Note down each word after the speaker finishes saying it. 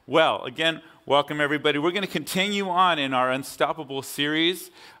Well, again, welcome everybody. We're going to continue on in our Unstoppable series.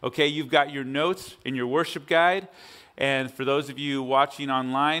 Okay, you've got your notes in your worship guide. And for those of you watching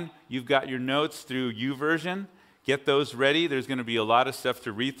online, you've got your notes through YouVersion. Get those ready. There's going to be a lot of stuff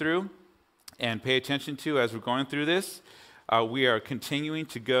to read through and pay attention to as we're going through this. We are continuing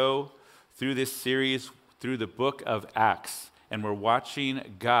to go through this series through the book of Acts. And we're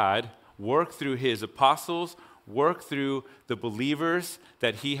watching God work through his apostles, work through the believers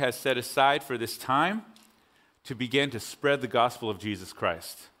that he has set aside for this time to begin to spread the gospel of Jesus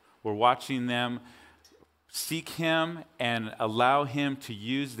Christ. We're watching them seek him and allow him to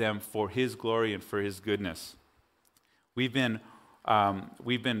use them for his glory and for his goodness. We've been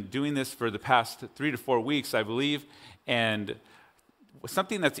doing this for the past 3 to 4 weeks, I believe, and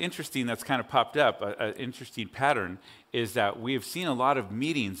something that's interesting that's kind of popped up, an interesting pattern, is that we have seen a lot of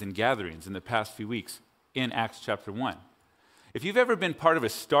meetings and gatherings in the past few weeks in Acts chapter 1. If you've ever been part of a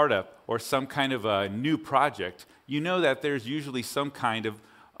startup or some kind of a new project, you know that there's usually some kind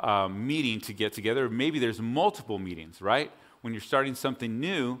of meeting to get together. Maybe there's multiple meetings, right? When you're starting something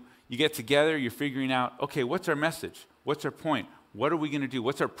new, you get together, you're figuring out, okay, what's our message? What's our point? What are we going to do?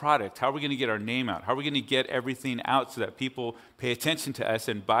 What's our product? How are we going to get our name out? How are we going to get everything out so that people pay attention to us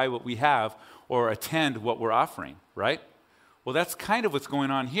and buy what we have or attend what we're offering, right? Well, that's kind of what's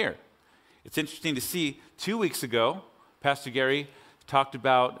going on here. It's interesting to see, 2 weeks ago, Pastor Gary talked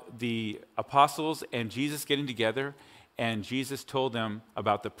about the apostles and Jesus getting together, and Jesus told them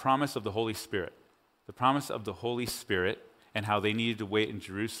about the promise of the Holy Spirit. The promise of the Holy Spirit and how they needed to wait in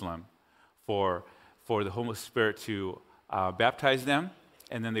Jerusalem for the Holy Spirit to baptize them,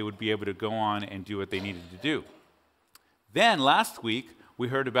 and then they would be able to go on and do what they needed to do. Then last week, we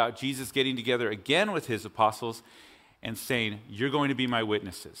heard about Jesus getting together again with his apostles and saying, "You're going to be my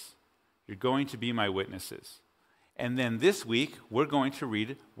witnesses. You're going to be my witnesses." And then this week, we're going to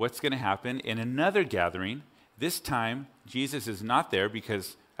read what's going to happen in another gathering. This time, Jesus is not there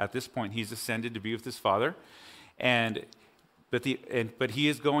because at this point, he's ascended to be with his Father. But he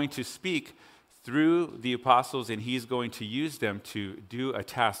is going to speak through the apostles, and he's going to use them to do a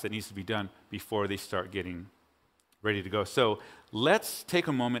task that needs to be done before they start getting ready to go. So let's take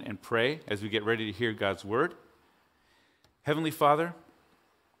a moment and pray as we get ready to hear God's word. Heavenly Father,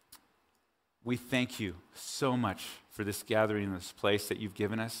 we thank you so much for this gathering in this place that you've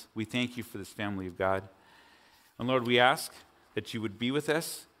given us. We thank you for this family of God. And Lord, we ask that you would be with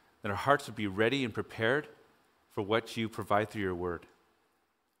us, that our hearts would be ready and prepared for what you provide through your word.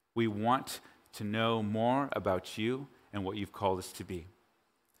 We want to know more about you and what you've called us to be.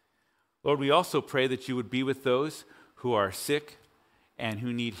 Lord, we also pray that you would be with those who are sick and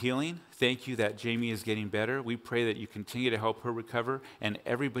who need healing. Thank you that Jamie is getting better. We pray that you continue to help her recover, and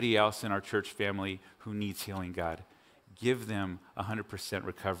everybody else in our church family who needs healing, God. Give them 100%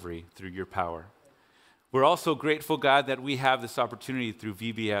 recovery through your power. We're also grateful, God, that we have this opportunity through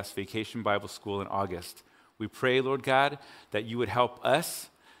VBS, Vacation Bible School, in August. We pray, Lord God, that you would help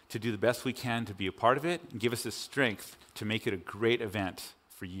us to do the best we can to be a part of it and give us the strength to make it a great event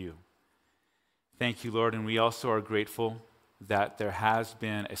for you. Thank you, Lord, and we also are grateful that there has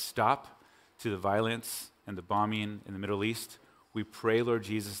been a stop to the violence and the bombing in the Middle East. We pray, Lord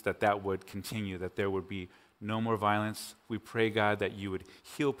Jesus, that that would continue, that there would be no more violence. We pray, God, that you would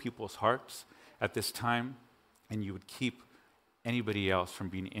heal people's hearts at this time, and you would keep anybody else from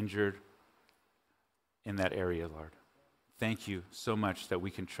being injured in that area, Lord. Thank you so much that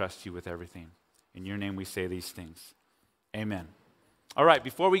we can trust you with everything. In your name we say these things. Amen. All right,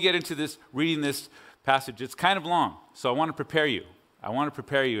 before we get into this, reading this passage, it's kind of long, so I want to prepare you. I want to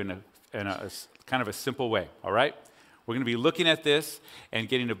prepare you in a kind of a simple way, all right? We're going to be looking at this and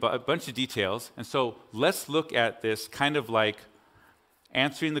getting a bunch of details, and so let's look at this kind of like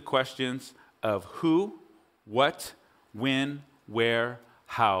answering the questions of who, what, when, where,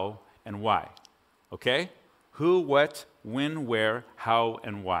 how, and why, okay? Who, what, when, where, how,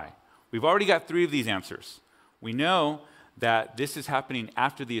 and why. We've already got 3 of these answers. We know that this is happening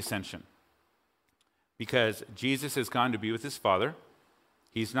after the ascension because Jesus has gone to be with his Father.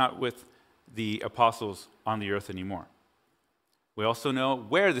 He's not with the apostles on the earth anymore. We also know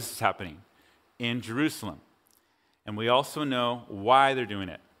where this is happening, in Jerusalem. And we also know why they're doing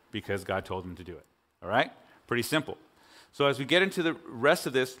it, because God told them to do it. All right? Pretty simple. So as we get into the rest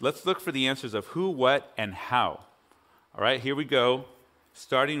of this, let's look for the answers of who, what, and how. All right, here we go,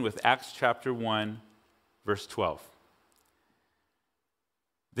 starting with Acts chapter 1, verse 12.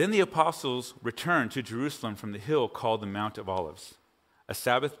 Then the apostles returned to Jerusalem from the hill called the Mount of Olives, a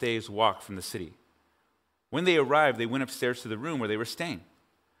Sabbath day's walk from the city. When they arrived, they went upstairs to the room where they were staying.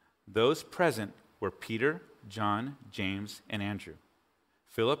 Those present were Peter, John, James, and Andrew.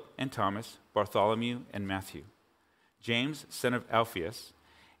 Philip and Thomas, Bartholomew and Matthew, James, son of Alphaeus,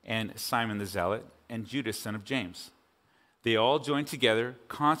 and Simon the Zealot, and Judas, son of James. They all joined together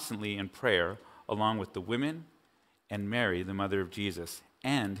constantly in prayer, along with the women and Mary, the mother of Jesus,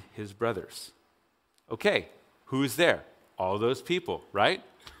 and his brothers. Okay, who's there? All those people, right?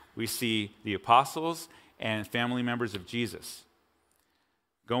 We see the apostles and family members of Jesus.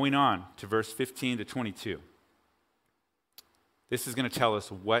 Going on to verse 15 to 22. This is going to tell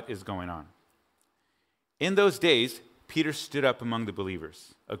us what is going on. In those days, Peter stood up among the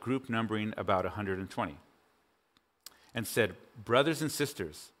believers, a group numbering about 120, and said, "Brothers and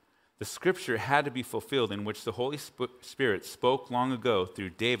sisters, the scripture had to be fulfilled in which the Holy Spirit spoke long ago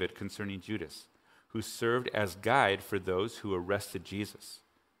through David concerning Judas, who served as guide for those who arrested Jesus.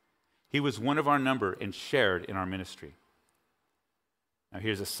 He was one of our number and shared in our ministry." Now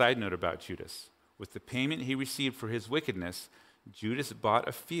here's a side note about Judas. With the payment he received for his wickedness, Judas bought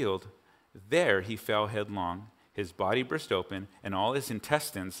a field. There he fell headlong. His body burst open, and all his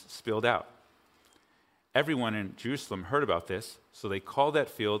intestines spilled out. Everyone in Jerusalem heard about this, so they called that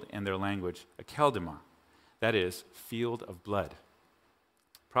field in their language Akeldama, that is, field of blood.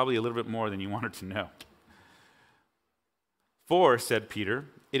 Probably a little bit more than you wanted to know. "For," said Peter,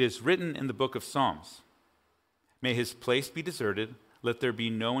 "it is written in the book of Psalms, 'May his place be deserted, let there be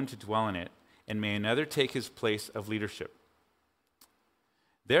no one to dwell in it, and may another take his place of leadership.'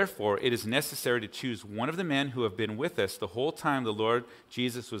 Therefore, it is necessary to choose one of the men who have been with us the whole time the Lord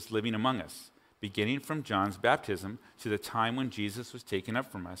Jesus was living among us, beginning from John's baptism to the time when Jesus was taken up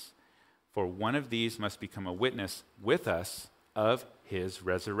from us. For one of these must become a witness with us of his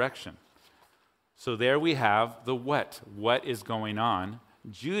resurrection." So there we have the what. What is going on?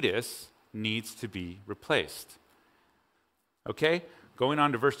 Judas needs to be replaced. Okay, going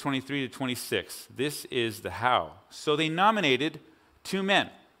on to verse 23 to 26. This is the how. So they nominated 2 men.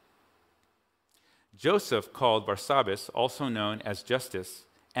 Joseph, called Barsabbas, also known as Justus,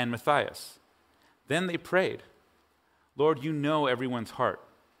 and Matthias. Then they prayed, "Lord, you know everyone's heart.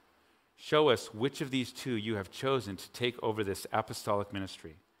 Show us which of these 2 you have chosen to take over this apostolic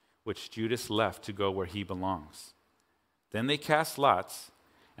ministry, which Judas left to go where he belongs." Then they cast lots,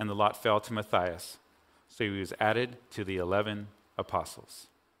 and the lot fell to Matthias. So he was added to the 11 apostles.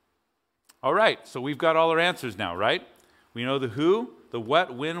 All right, so we've got all our answers now, right? We know the who, the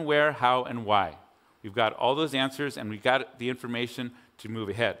what, when, where, how, and why. We've got all those answers, and we've got the information to move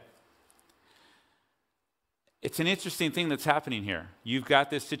ahead. It's an interesting thing that's happening here. You've got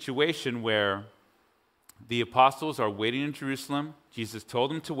this situation where the apostles are waiting in Jerusalem. Jesus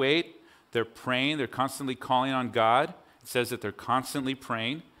told them to wait. They're praying. They're constantly calling on God. It says that they're constantly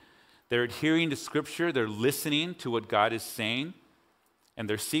praying. They're adhering to Scripture. They're listening to what God is saying. And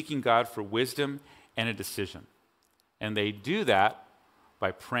they're seeking God for wisdom and a decision. And they do that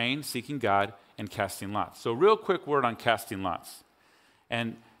by praying, seeking God, and casting lots. So real quick word on casting lots.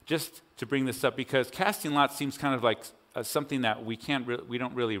 And just to bring this up, because casting lots seems kind of like something that we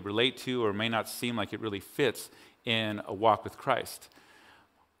don't really relate to, or may not seem like it really fits in a walk with Christ.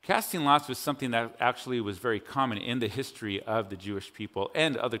 Casting lots was something that actually was very common in the history of the Jewish people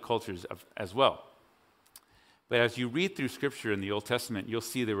and other cultures as well. But as you read through Scripture in the Old Testament, you'll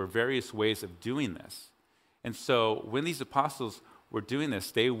see there were various ways of doing this. And so when these apostles were doing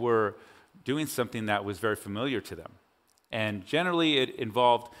this, they were doing something that was very familiar to them. And generally it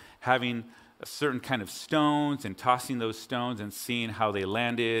involved having a certain kind of stones and tossing those stones and seeing how they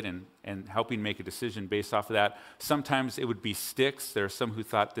landed and helping make a decision based off of that. Sometimes it would be sticks. There are some who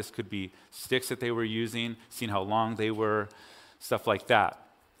thought this could be sticks that they were using, seeing how long they were, stuff like that.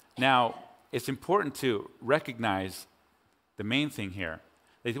 Now, it's important to recognize the main thing here.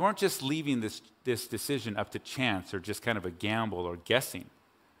 They weren't just leaving this decision up to chance or just kind of a gamble or guessing.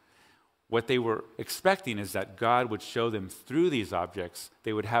 What they were expecting is that God would show them through these objects,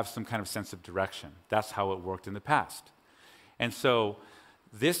 they would have some kind of sense of direction. That's how it worked in the past. And so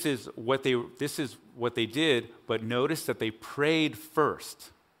this is what they did, but notice that they prayed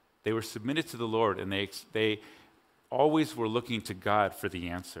first. They were submitted to the Lord, and they always were looking to God for the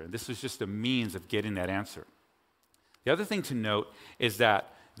answer. And this was just a means of getting that answer. The other thing to note is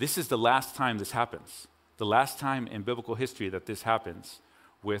that this is the last time this happens, the last time in biblical history that this happens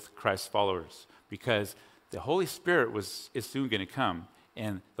with Christ's followers, because the Holy Spirit is soon going to come,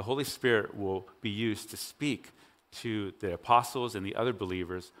 and the Holy Spirit will be used to speak to the apostles and the other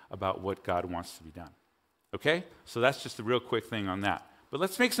believers about what God wants to be done. Okay? So that's just a real quick thing on that. But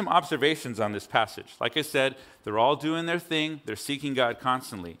let's make some observations on this passage. Like I said, they're all doing their thing. They're seeking God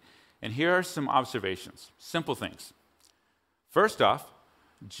constantly. And here are some observations, simple things. First off,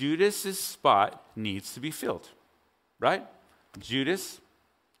 Judas's spot needs to be filled, right? Judas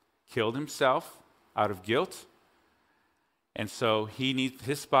killed himself out of guilt. And so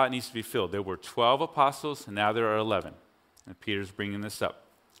his spot needs to be filled. There were 12 apostles, and now there are 11. And Peter's bringing this up.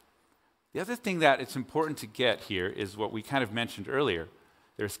 The other thing that it's important to get here is what we kind of mentioned earlier.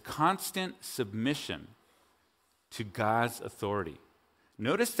 There's constant submission to God's authority.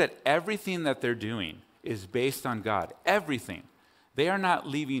 Notice that everything that they're doing is based on God. Everything. They are not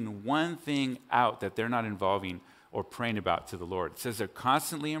leaving one thing out that they're not involving or praying about to the Lord. It says they're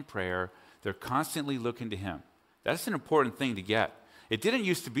constantly in prayer. They're constantly looking to him. That's an important thing to get. It didn't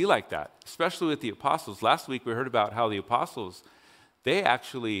used to be like that, especially with the apostles. Last week we heard about how the apostles, they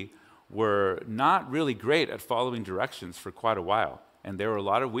actually were not really great at following directions for quite a while, and there were a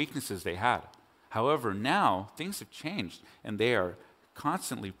lot of weaknesses they had. However, now things have changed, and they are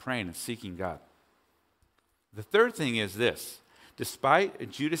constantly praying and seeking God. The third thing is this. Despite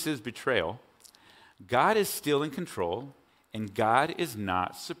Judas's betrayal, God is still in control, and God is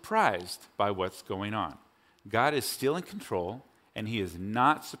not surprised by what's going on. God is still in control, and he is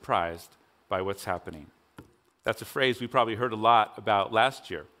not surprised by what's happening. That's a phrase we probably heard a lot about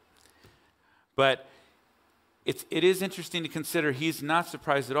last year. But it is interesting to consider he's not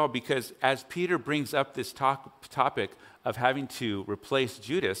surprised at all, because as Peter brings up this topic of having to replace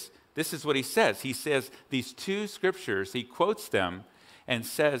Judas, this is what he says. He says these two scriptures, he quotes them and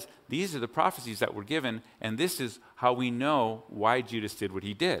says, these are the prophecies that were given, and this is how we know why Judas did what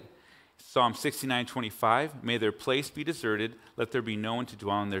he did. Psalm 69:25, may their place be deserted, let there be no one to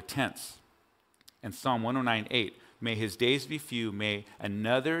dwell in their tents. And Psalm 109:8, may his days be few, may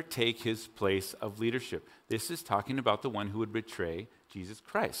another take his place of leadership. This is talking about the one who would betray Jesus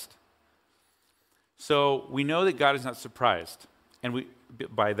Christ. So we know that God is not surprised, and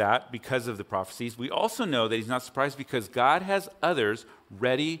by that, because of the prophecies. We also know that he's not surprised because God has others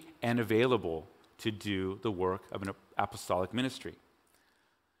ready and available to do the work of an apostolic ministry.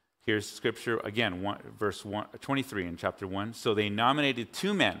 Here's scripture, again, verse 23 in chapter 1. So they nominated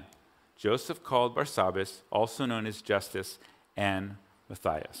two men, Joseph called Barsabbas, also known as Justus, and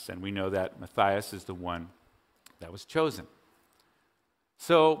Matthias. And we know that Matthias is the one that was chosen.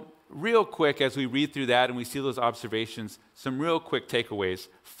 So real quick, as we read through that and we see those observations, some real quick takeaways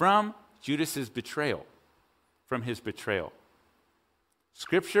from Judas's betrayal, from his betrayal.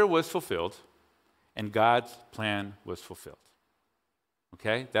 Scripture was fulfilled, and God's plan was fulfilled.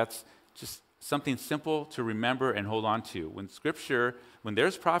 Okay, that's just something simple to remember and hold on to. When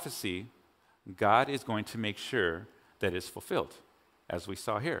there's prophecy, God is going to make sure that it's fulfilled, as we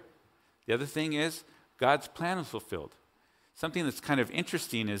saw here. The other thing is, God's plan was fulfilled. Something that's kind of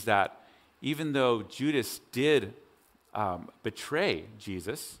interesting is that even though Judas did betray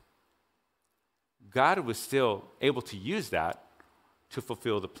Jesus, God was still able to use that to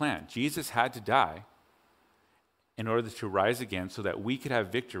fulfill the plan. Jesus had to die in order to rise again so that we could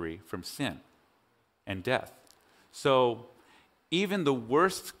have victory from sin and death. So even the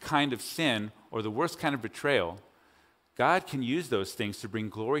worst kind of sin or the worst kind of betrayal, God can use those things to bring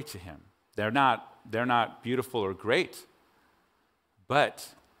glory to him. They're not beautiful or great,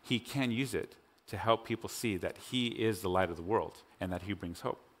 but he can use it to help people see that he is the light of the world and that he brings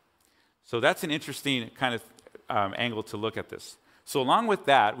hope. So that's an interesting kind of angle to look at this. So along with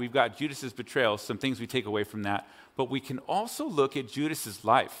that, we've got Judas's betrayal, some things we take away from that, but we can also look at Judas's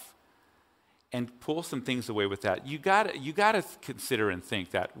life and pull some things away with that. You got to consider and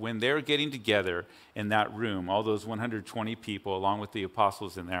think that when they're getting together in that room, all those 120 people along with the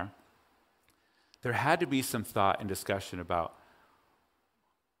apostles in there had to be some thought and discussion about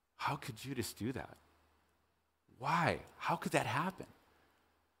how could Judas do that? Why? How could that happen?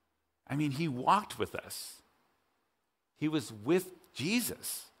 I mean, he walked with us. He was with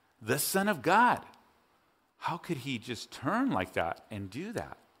Jesus, the Son of God. How could he just turn like that and do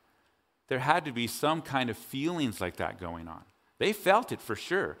that? There had to be some kind of feelings like that going on. They felt it for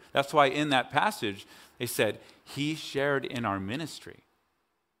sure. That's why in that passage, they said, he shared in our ministry.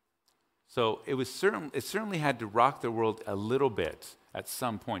 So it certainly had to rock the world a little bit at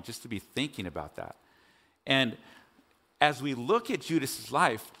some point, just to be thinking about that. And as we look at Judas's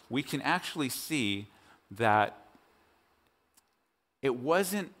life, we can actually see that it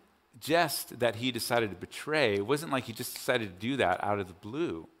wasn't just that he decided to betray. It wasn't like he just decided to do that out of the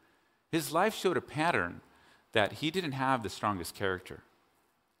blue. His life showed a pattern that he didn't have the strongest character.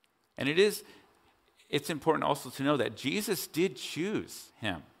 And it's important also to know that Jesus did choose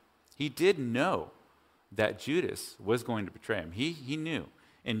him. He did know that Judas was going to betray him. He knew.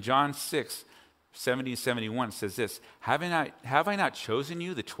 In John 6, 70 and 71, it says this, have I not chosen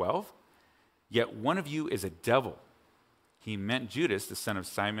you, the 12? Yet one of you is a devil. He meant Judas, the son of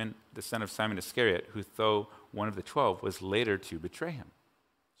Simon Iscariot, who, though one of the 12, was later to betray him.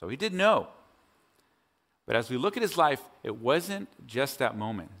 So he did know. But as we look at his life, it wasn't just that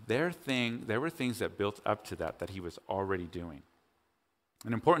moment. There were things that built up to that he was already doing.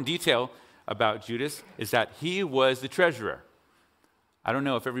 An important detail about Judas is that he was the treasurer. I don't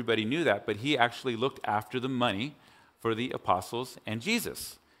know if everybody knew that, but he actually looked after the money for the apostles and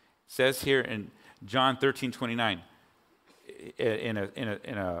Jesus. It says here in John 13:29, in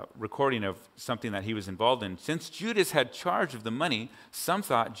a recording of something that he was involved in, since Judas had charge of the money, some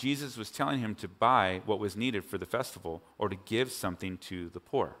thought Jesus was telling him to buy what was needed for the festival or to give something to the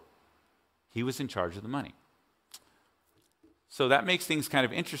poor. He was in charge of the money. So that makes things kind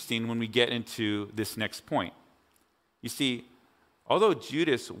of interesting when we get into this next point. You see, although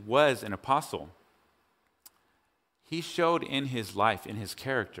Judas was an apostle, he showed in his life, in his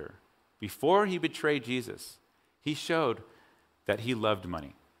character, before he betrayed Jesus, he showed that he loved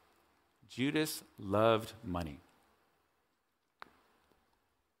money. Judas loved money.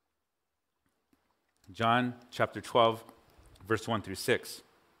 John chapter 12, verse 1 through 6.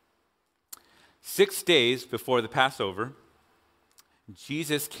 6 days before the Passover,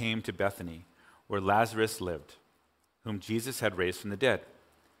 Jesus came to Bethany, where Lazarus lived, whom Jesus had raised from the dead.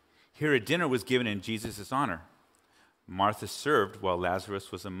 Here a dinner was given in Jesus' honor. Martha served while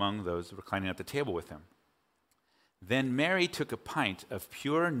Lazarus was among those reclining at the table with him. Then Mary took a pint of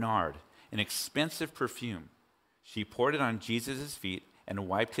pure nard, an expensive perfume. She poured it on Jesus' feet and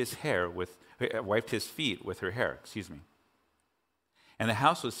wiped his feet with her hair. And the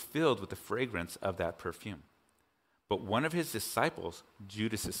house was filled with the fragrance of that perfume. But one of his disciples,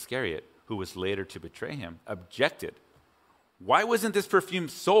 Judas Iscariot, who was later to betray him, objected. Why wasn't this perfume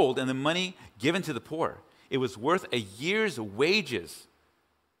sold and the money given to the poor? It was worth a year's wages.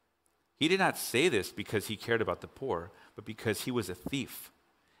 He did not say this because he cared about the poor, but because he was a thief.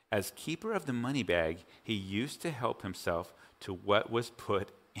 As keeper of the money bag, he used to help himself to what was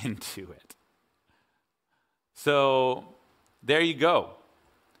put into it. So there you go.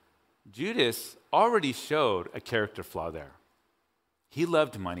 Judas already showed a character flaw there. He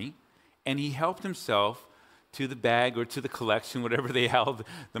loved money, and he helped himself to the bag or to the collection, whatever they held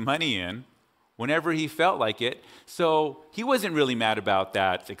the money in, whenever he felt like it. So he wasn't really mad about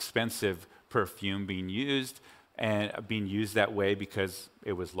that expensive perfume being used and being used that way because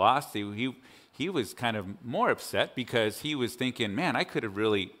it was lost. He was kind of more upset because he was thinking, man, I could have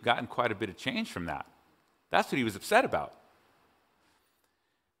really gotten quite a bit of change from that. That's what he was upset about.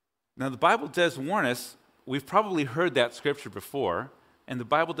 Now, the Bible does warn us, we've probably heard that scripture before, and the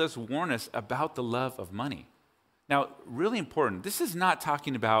Bible does warn us about the love of money. Now, really important, this is not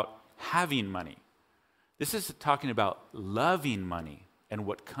talking about having money. This is talking about loving money and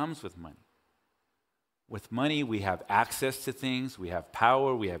what comes with money. With money, we have access to things, we have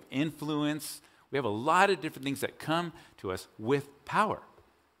power, we have influence, we have a lot of different things that come to us with power.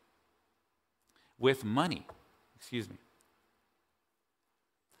 With money,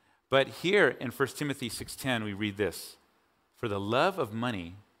 But here in 1 Timothy 6:10, we read this, "For the love of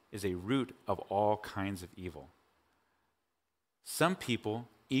money is a root of all kinds of evil. Some people,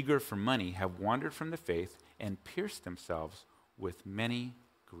 eager for money, have wandered from the faith and pierced themselves with many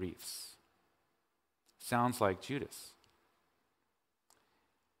griefs." Sounds like Judas.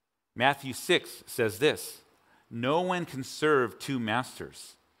 Matthew 6 says this, "No one can serve two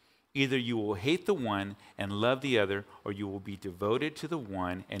masters. Either you will hate the one and love the other, or you will be devoted to the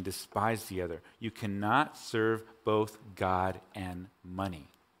one and despise the other. You cannot serve both God and money."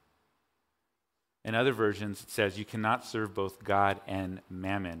 In other versions, it says you cannot serve both God and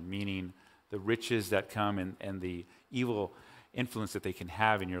mammon, meaning the riches that come and the evil influence that they can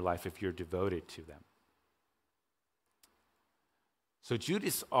have in your life if you're devoted to them. So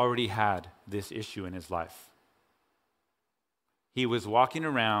Judas already had this issue in his life. He was walking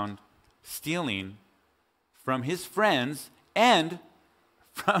around stealing from his friends and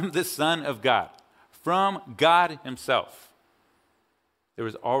from the Son of God, from God himself. There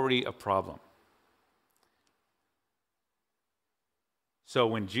was already a problem. So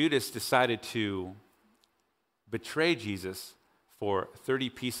when Judas decided to betray Jesus for 30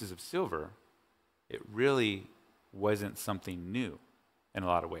 pieces of silver, it really wasn't something new in a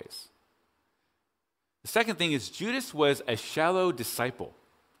lot of ways. The second thing is Judas was a shallow disciple.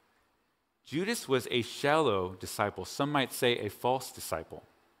 Judas was a shallow disciple. Some might say a false disciple.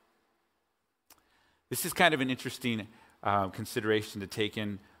 This is kind of an interesting consideration to take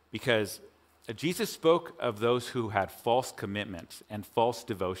in because Jesus spoke of those who had false commitment and false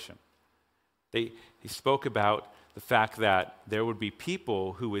devotion. He spoke about the fact that there would be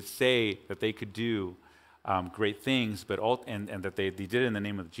people who would say that they could do great things, and that they did it in the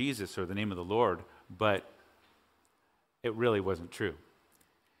name of Jesus or the name of the Lord, but it really wasn't true.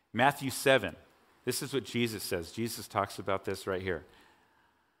 Matthew 7. This is what Jesus says. Jesus talks about this right here.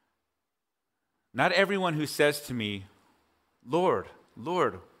 Not everyone who says to me, Lord,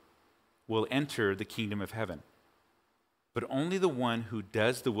 Lord, will enter the kingdom of heaven, but only the one who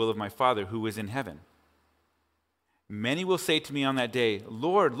does the will of my Father who is in heaven. Many will say to me on that day,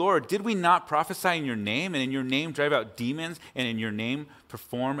 Lord, Lord, did we not prophesy in your name, and in your name drive out demons, and in your name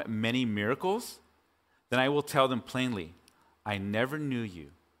perform many miracles? Then I will tell them plainly, I never knew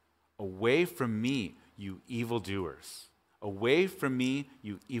you. Away from me, you evildoers. Away from me,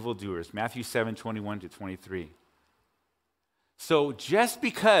 you evildoers. Matthew 7:21-23. So just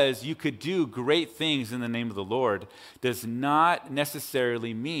because you could do great things in the name of the Lord does not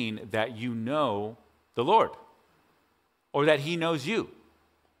necessarily mean that you know the Lord, or that he knows you,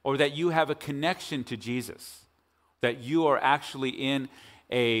 or that you have a connection to Jesus, that you are actually in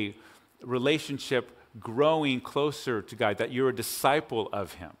a relationship growing closer to God, that you're a disciple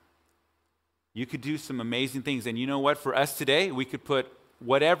of him. You could do some amazing things. And you know what? For us today, we could put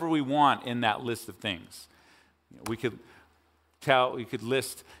whatever we want in that list of things. We could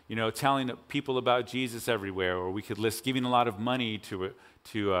list, telling people about Jesus everywhere, or we could list giving a lot of money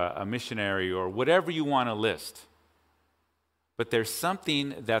to a missionary, or whatever you want to list. But there's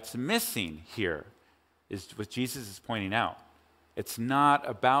something that's missing here, is what Jesus is pointing out. It's not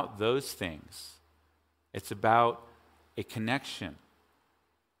about those things. It's about a connection,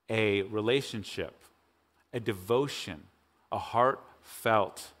 a relationship, a devotion, a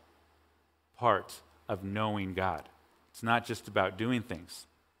heartfelt part of knowing God. It's not just about doing things.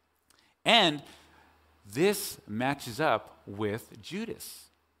 And this matches up with Judas.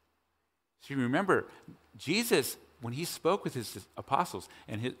 So you remember, Jesus, when he spoke with his apostles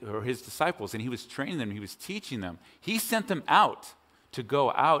and his disciples, and he was training them, he was teaching them, he sent them out to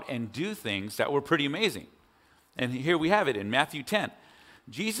go out and do things that were pretty amazing. And here we have it in Matthew 10.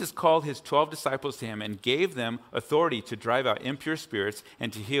 Jesus called his 12 disciples to him and gave them authority to drive out impure spirits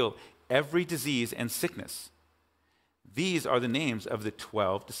and to heal every disease and sickness. These are the names of the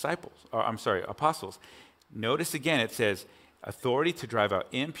 12 apostles. Notice again, it says, authority to drive out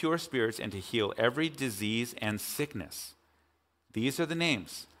impure spirits and to heal every disease and sickness. These are the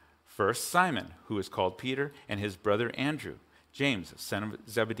names. First, Simon, who is called Peter, and his brother Andrew. James, son of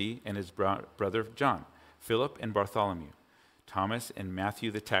Zebedee, and his brother John. Philip and Bartholomew. Thomas and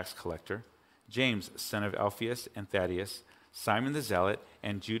Matthew the tax collector. James, son of Alphaeus and Thaddeus. Simon the zealot,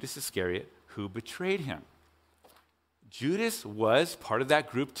 and Judas Iscariot, who betrayed him. Judas was part of that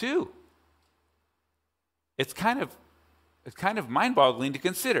group too. It's kind of mind-boggling to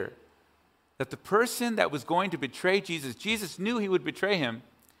consider that the person that was going to betray Jesus, Jesus knew he would betray him.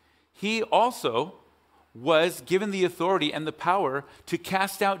 He also was given the authority and the power to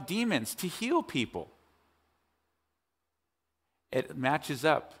cast out demons, to heal people. It matches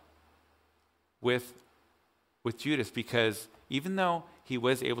up with Judas, because even though he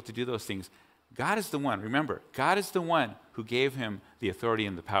was able to do those things, God is the one, remember, God is the one who gave him the authority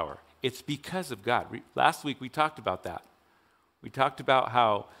and the power. It's because of God. Last week we talked about that. We talked about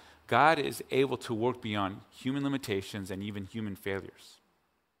how God is able to work beyond human limitations and even human failures.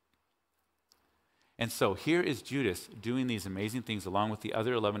 And so here is Judas doing these amazing things along with the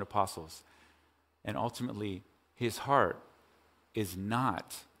other 11 apostles. And ultimately, his heart is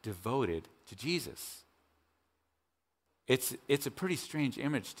not devoted to Jesus. It's a pretty strange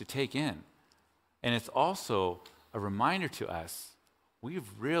image to take in. And it's also a reminder to us, we've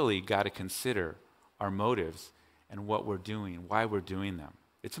really got to consider our motives and what we're doing, why we're doing them.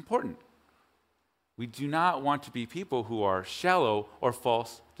 It's important. We do not want to be people who are shallow or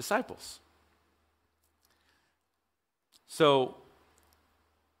false disciples. So,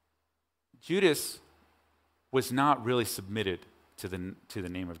 Judas was not really submitted to the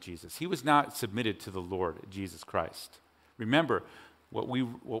name of Jesus. He was not submitted to the Lord Jesus Christ. Remember, what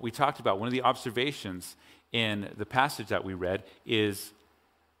we talked about, one of the observations in the passage that we read is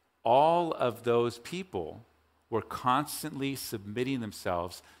all of those people were constantly submitting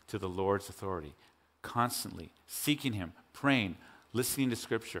themselves to the Lord's authority, constantly seeking him, praying, listening to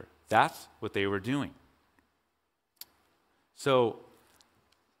Scripture. That's what they were doing. So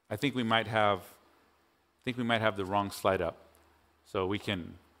I think we might have the wrong slide up. So we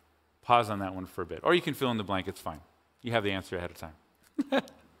can pause on that one for a bit. Or you can fill in the blank, it's fine. You have the answer ahead of time.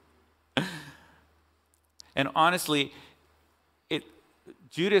 And honestly,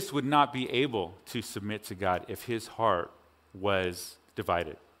 Judas would not be able to submit to God if his heart was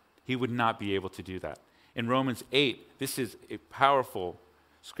divided. He would not be able to do that. In Romans 8, this is a powerful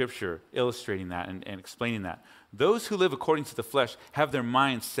scripture illustrating that and explaining that. Those who live according to the flesh have their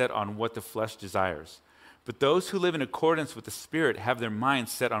minds set on what the flesh desires. But those who live in accordance with the Spirit have their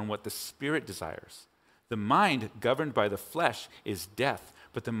minds set on what the Spirit desires. The mind governed by the flesh is death,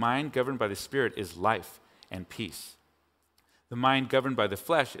 but the mind governed by the Spirit is life and peace. The mind governed by the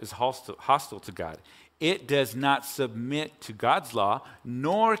flesh is hostile to God. It does not submit to God's law,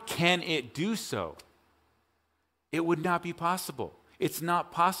 nor can it do so. It would not be possible. It's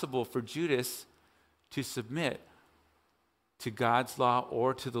not possible for Judas to submit to God's law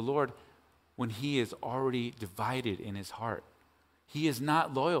or to the Lord when he is already divided in his heart. He is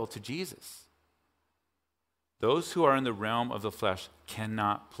not loyal to Jesus. Those who are in the realm of the flesh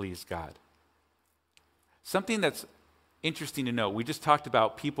cannot please God. Something that's interesting to note, we just talked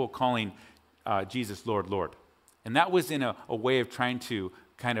about people calling Jesus Lord, Lord. And that was in a way of trying to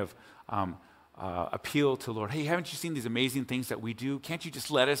kind of appeal to Lord. Hey, haven't you seen these amazing things that we do? Can't you just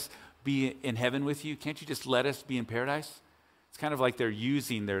let us be in heaven with you? Can't you just let us be in paradise? It's kind of like they're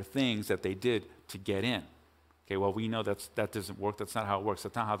using their things that they did to get in. Okay, well, we know that doesn't work. That's not how it works.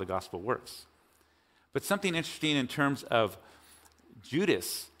 That's not how the gospel works. But something interesting in terms of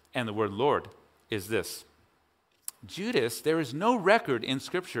Judas and the word Lord is this. Judas, there is no record in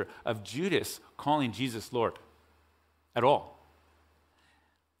Scripture of Judas calling Jesus Lord at all.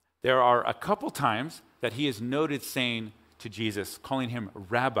 There are a couple times that he is noted saying to Jesus, calling him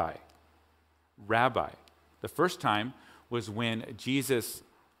Rabbi. Rabbi. The first time was when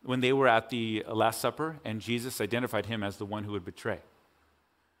they were at the Last Supper and Jesus identified him as the one who would betray.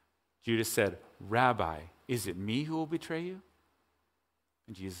 Judas said, Rabbi, is it me who will betray you?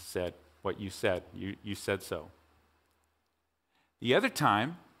 And Jesus said, what you said, you said so. The other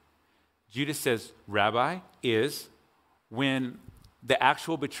time Judas says, Rabbi, is when the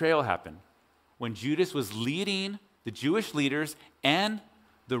actual betrayal happened. When Judas was leading the Jewish leaders and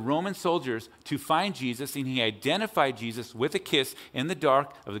the Roman soldiers to find Jesus, and he identified Jesus with a kiss in the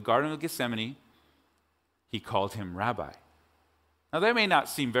dark of the Garden of Gethsemane, he called him Rabbi. Now, that may not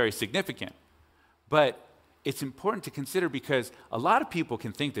seem very significant, but it's important to consider because a lot of people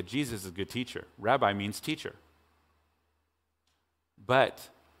can think that Jesus is a good teacher. Rabbi means teacher. But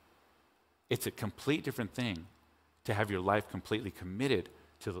it's a complete different thing to have your life completely committed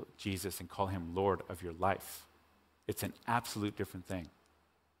to Jesus and call him Lord of your life. It's an absolute different thing.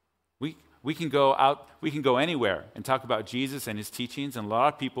 We can go anywhere and talk about Jesus and his teachings, and a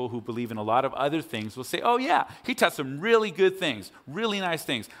lot of people who believe in a lot of other things will say, oh yeah, he taught some really good things, really nice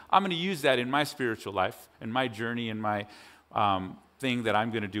things. I'm going to use that in my spiritual life, in my journey, in my thing that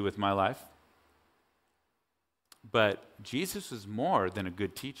I'm going to do with my life. But Jesus is more than a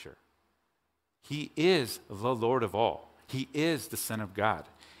good teacher. He is the Lord of all. He is the Son of God.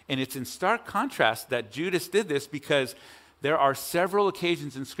 And it's in stark contrast that Judas did this because there are several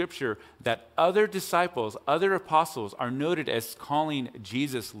occasions in Scripture that other disciples, other apostles are noted as calling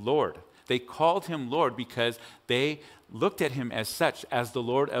Jesus Lord. They called him Lord because they looked at him as such, as the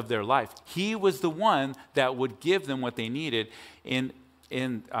Lord of their life. He was the one that would give them what they needed in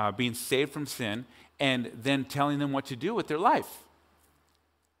being saved from sin and then telling them what to do with their life.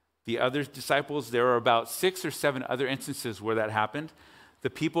 The other disciples, there are about 6 or 7 other instances where that happened. The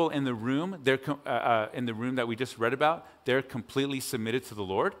people in the room, in the room that we just read about, they're completely submitted to the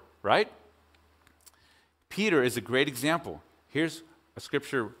Lord, right? Peter is a great example. Here's a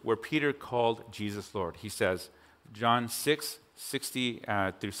scripture where Peter called Jesus Lord. He says, John 6, 60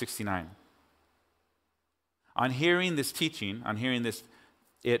 through 69. On hearing this teaching,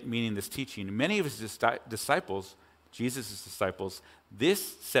 meaning this teaching, many of his disciples, Jesus' disciples,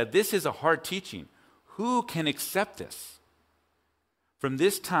 said, this is a hard teaching. Who can accept this? From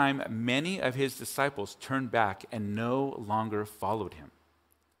this time, many of his disciples turned back and no longer followed him.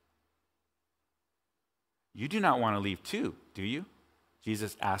 You do not want to leave too, do you?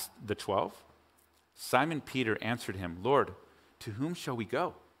 Jesus asked the 12. Simon Peter answered him, Lord, to whom shall we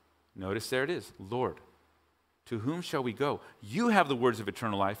go? Notice there it is, Lord. To whom shall we go? You have the words of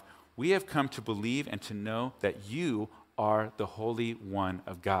eternal life. We have come to believe and to know that you are the Holy One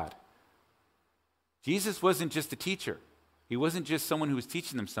of God. Jesus wasn't just a teacher. He wasn't just someone who was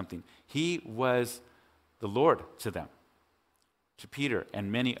teaching them something. He was the Lord to them, to Peter and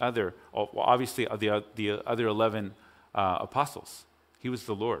many other, obviously the other 11 apostles. He was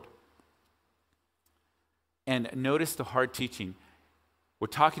the Lord. And notice the hard teaching. We're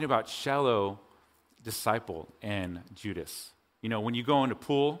talking about shallow disciple and Judas. You know, when you go in a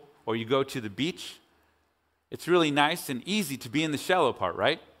pool or you go to the beach, it's really nice and easy to be in the shallow part,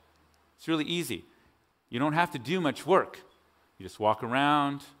 right? It's really easy. You don't have to do much work. You just walk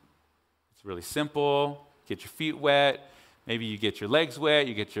around. It's really simple. Get your feet wet. Maybe you get your legs wet.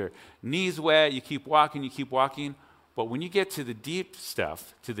 You get your knees wet. You keep walking. But when you get to the deep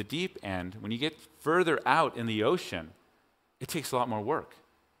stuff, to the deep end, when you get further out in the ocean, it takes a lot more work.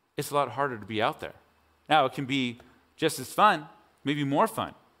 It's a lot harder to be out there. Now, it can be just as fun, maybe more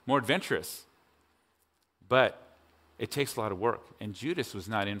fun, more adventurous. But it takes a lot of work. And Judas was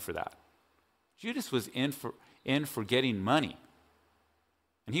not in for that. Judas was in for getting money.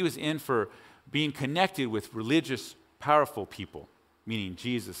 And he was in for being connected with religious, powerful people, meaning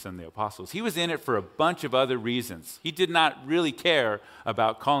Jesus and the apostles. He was in it for a bunch of other reasons. He did not really care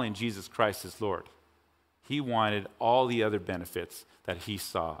about calling Jesus Christ his Lord. He wanted all the other benefits that he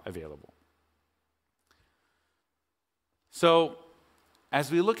saw available. So,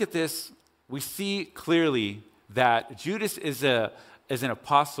 as we look at this, we see clearly that Judas is an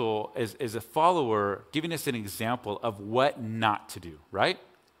apostle, is a follower, giving us an example of what not to do, right?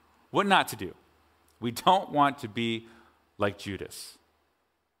 What not to do. We don't want to be like Judas.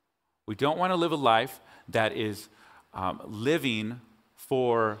 We don't want to live a life that is living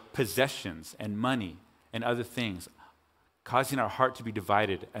for possessions and money and other things, causing our heart to be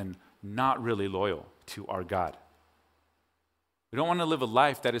divided and not really loyal to our God. We don't want to live a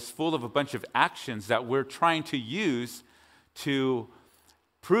life that is full of a bunch of actions that we're trying to use to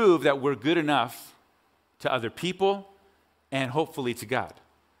prove that we're good enough to other people and hopefully to God.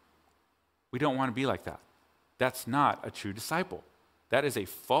 We don't want to be like that. That's not a true disciple. That is a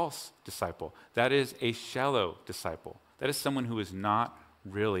false disciple. That is a shallow disciple. That is someone who is not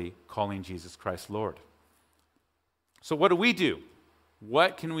really calling Jesus Christ Lord. So what do we do?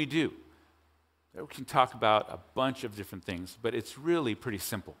 What can we do? We can talk about a bunch of different things, but it's really pretty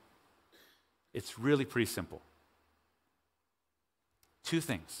simple. It's really pretty simple. Two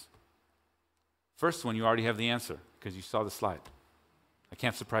things. First one, you already have the answer because you saw the slide. I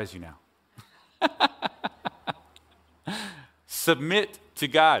can't surprise you now. Submit to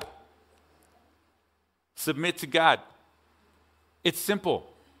God. Submit to God. It's simple.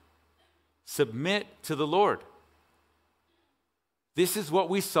 Submit to the Lord. This is what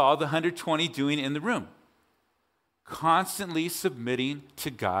we saw the 120 doing in the room. Constantly submitting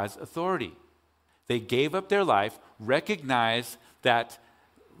to God's authority. They gave up their life, recognized that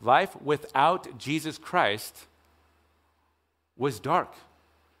life without Jesus Christ was dark,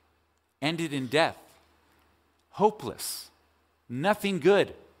 ended in death, hopeless, nothing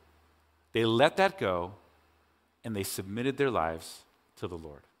good. They let that go, and they submitted their lives to the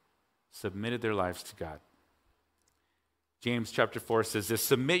Lord, submitted their lives to God. James chapter 4 says this,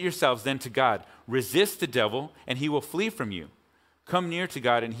 submit yourselves then to God. Resist the devil, and he will flee from you. Come near to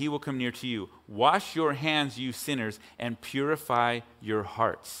God, and he will come near to you. Wash your hands, you sinners, and purify your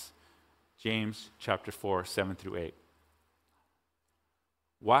hearts. James chapter 4, 7 through 8.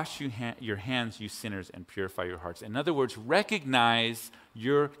 Wash your hands, you sinners, and purify your hearts. In other words, recognize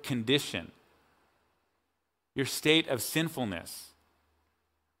your condition, your state of sinfulness.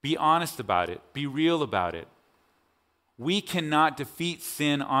 Be honest about it. Be real about it. We cannot defeat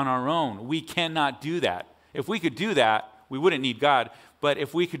sin on our own. We cannot do that. If we could do that, we wouldn't need God. But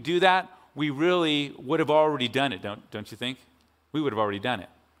if we could do that, we really would have already done it, don't you think? We would have already done it.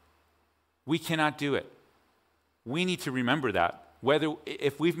 We cannot do it. We need to remember that.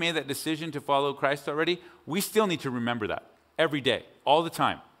 If we've made that decision to follow Christ already, we still need to remember that every day, all the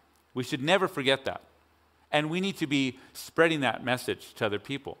time. We should never forget that. And we need to be spreading that message to other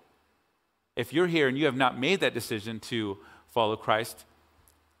people. If you're here and you have not made that decision to follow Christ,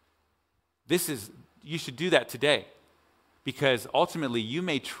 you should do that today. Because ultimately you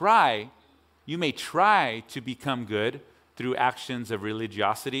may try to become good through actions of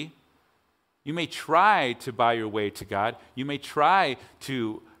religiosity. You may try to buy your way to God. You may try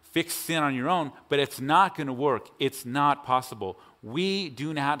to fix sin on your own, but it's not going to work. It's not possible. We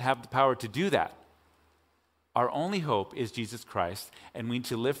do not have the power to do that. Our only hope is Jesus Christ, and we need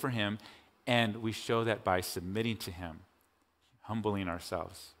to live for him, and we show that by submitting to him, humbling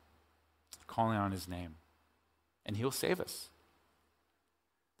ourselves, calling on his name, and he'll save us.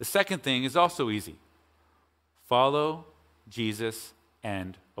 The second thing is also easy. Follow Jesus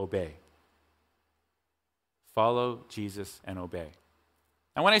and obey. Follow Jesus and obey.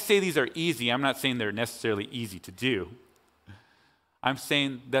 And when I say these are easy, I'm not saying they're necessarily easy to do. I'm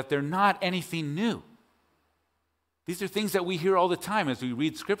saying that they're not anything new. These are things that we hear all the time as we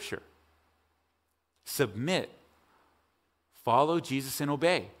read Scripture. Submit, follow Jesus and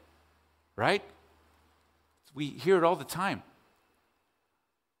obey, right? We hear it all the time.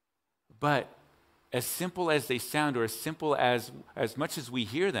 But as simple as they sound, or as simple as much as we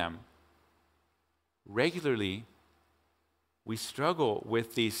hear them, regularly we struggle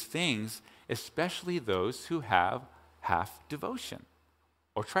with these things, especially those who have half devotion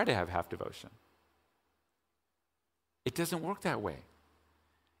or try to have half devotion. It doesn't work that way.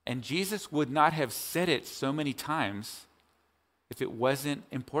 And Jesus would not have said it so many times if it wasn't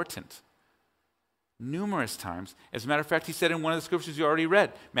important. Numerous times. As a matter of fact, he said in one of the scriptures you already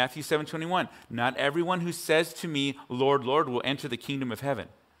read, Matthew 7:21, "Not everyone who says to me, 'Lord, Lord,' will enter the kingdom of heaven,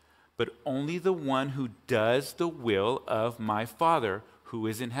 but only the one who does the will of my Father who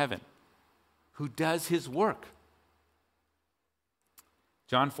is in heaven," who does his work.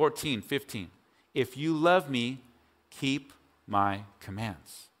 John 14:15, "If you love me, keep my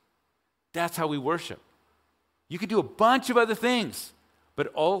commands." That's how we worship. You could do a bunch of other things,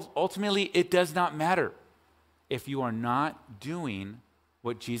 but ultimately it does not matter if you are not doing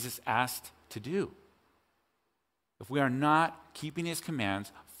what Jesus asked to do. If we are not keeping his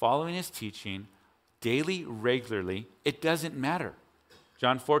commands, following his teaching daily, regularly, it doesn't matter.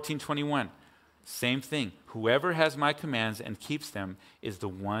 John 14:21, same thing. "Whoever has my commands and keeps them is the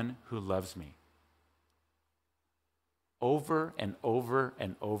one who loves me." Over and over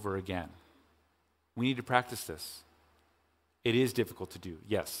and over again. We need to practice this. It is difficult to do,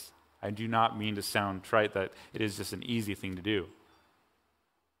 yes. I do not mean to sound trite that it is just an easy thing to do.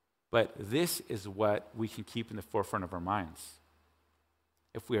 But this is what we can keep in the forefront of our minds.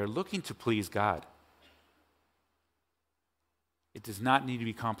 If we are looking to please God, it does not need to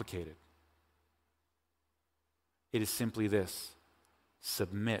be complicated. It is simply this: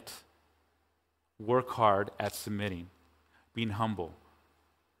 submit. Work hard at submitting, being humble,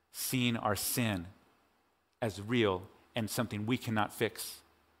 seeing our sin as real and something we cannot fix,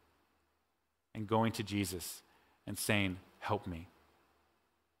 and going to Jesus and saying, "Help me."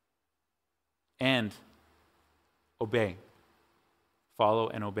 And obey. Follow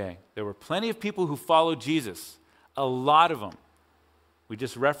and obey. There were plenty of people who followed Jesus, a lot of them. We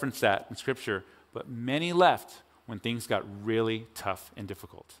just referenced that in Scripture, but many left when things got really tough and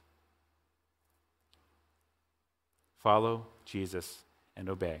difficult. Follow Jesus and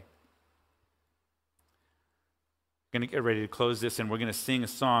obey. We're going to get ready to close this, and we're going to sing a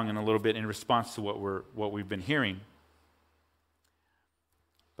song in a little bit in response to what we've been hearing.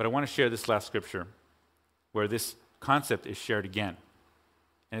 But I want to share this last scripture where this concept is shared again.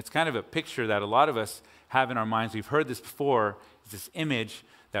 And it's kind of a picture that a lot of us have in our minds. We've heard this before. It's this image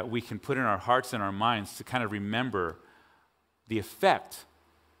that we can put in our hearts and our minds to kind of remember the effect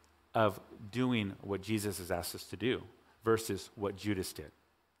of doing what Jesus has asked us to do versus what Judas did.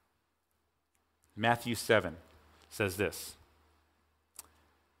 Matthew 7 says this: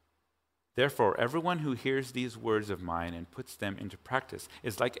 "Therefore, everyone who hears these words of mine and puts them into practice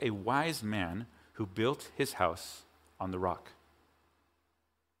is like a wise man who built his house on the rock.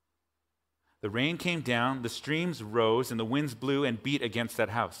 The rain came down, the streams rose, and the winds blew and beat against that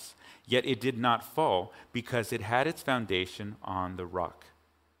house. Yet it did not fall because it had its foundation on the rock.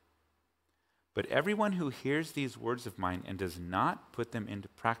 But everyone who hears these words of mine and does not put them into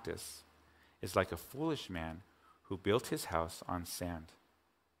practice is like a foolish man who built his house on sand.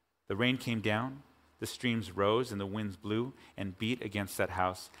 The rain came down, the streams rose, and the winds blew and beat against that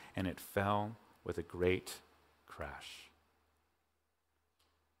house, and it fell with a great crash."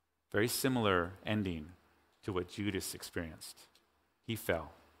 Very similar ending to what Judas experienced. He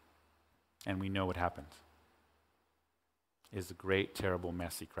fell, and we know what happened. It is a great, terrible,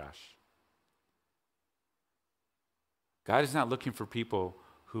 messy crash. God is not looking for people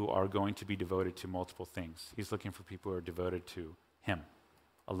who are going to be devoted to multiple things. He's looking for people who are devoted to him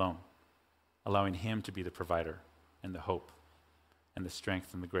alone, allowing him to be the provider and the hope and the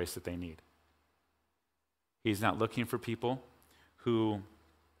strength and the grace that they need. He's not looking for people who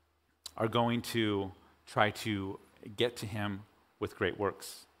are going to try to get to him with great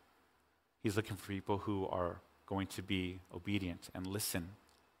works. He's looking for people who are going to be obedient and listen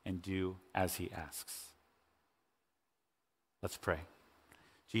and do as he asks. Let's pray.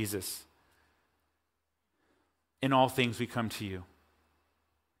 Jesus, in all things we come to you.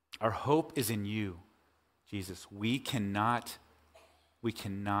 Our hope is in you, Jesus. We cannot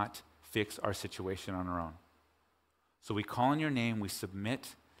fix our situation on our own. So we call on your name, we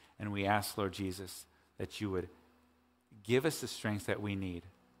submit, and we ask, Lord Jesus, that you would give us the strength that we need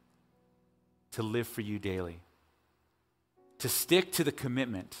to live for you daily, to stick to the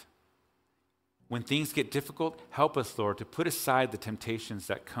commitment. When things get difficult, help us, Lord, to put aside the temptations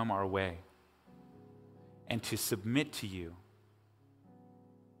that come our way and to submit to you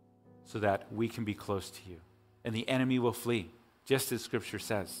so that we can be close to you. And the enemy will flee, just as Scripture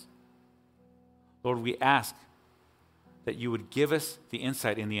says. Lord, we ask that you would give us the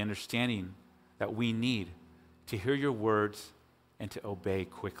insight and the understanding that we need to hear your words and to obey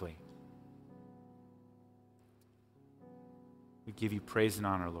quickly. We give you praise and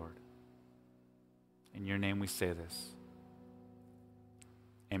honor, Lord. In your name we say this.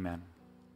 Amen.